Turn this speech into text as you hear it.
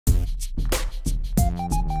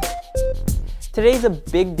Today's a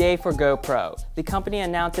big day for GoPro. The company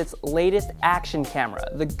announced its latest action camera,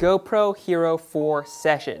 the GoPro HERO4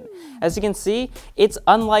 Session. As you can see, it's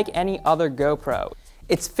unlike any other GoPro.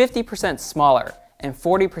 It's 50% smaller and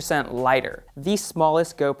 40% lighter, the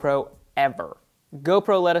smallest GoPro ever.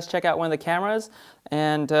 GoPro let us check out one of the cameras,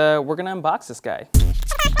 and we're gonna unbox this guy. I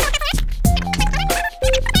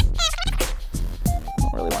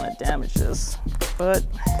don't really want to damage this, but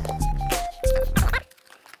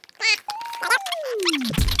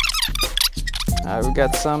we've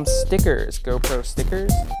got some stickers, GoPro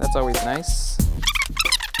stickers. That's always nice.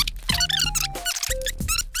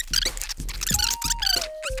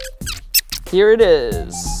 Here it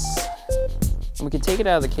is. And we can take it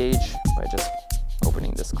out of the cage by just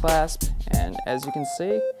opening this clasp. And as you can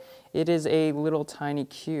see, it is a little tiny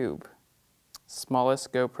cube.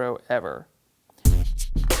 Smallest GoPro ever.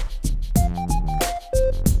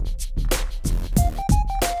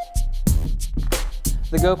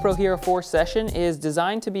 The GoPro HERO4 Session is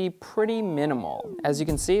designed to be pretty minimal. As you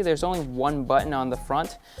can see, there's only one button on the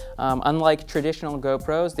front. Unlike traditional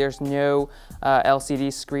GoPros, there's no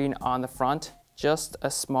LCD screen on the front, just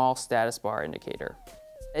a small status bar indicator.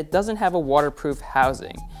 It doesn't have a waterproof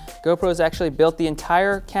housing. GoPro's actually built the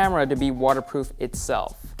entire camera to be waterproof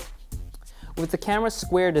itself. With the camera's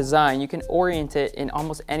square design, you can orient it in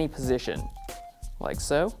almost any position, like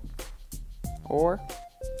so, or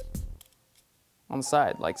on the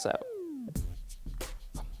side, like so.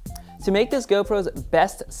 To make this GoPro's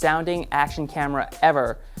best sounding action camera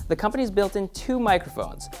ever, the company's built in two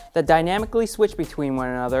microphones that dynamically switch between one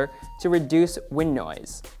another to reduce wind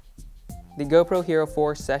noise. The GoPro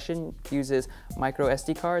HERO4 Session uses micro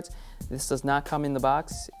SD cards. This does not come in the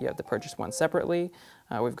box. You have to purchase one separately.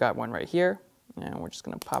 We've got one right here, and we're just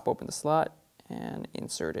gonna pop open the slot and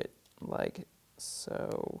insert it like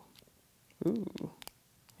so. Ooh,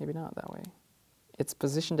 maybe not that way. It's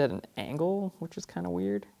positioned at an angle, which is kind of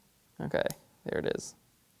weird. Okay, there it is.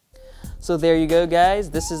 So there you go,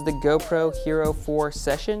 guys. This is the GoPro HERO4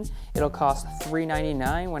 Session. It'll cost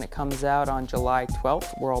 $399 when it comes out on July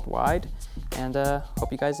 12th worldwide. And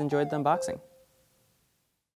hope you guys enjoyed the unboxing.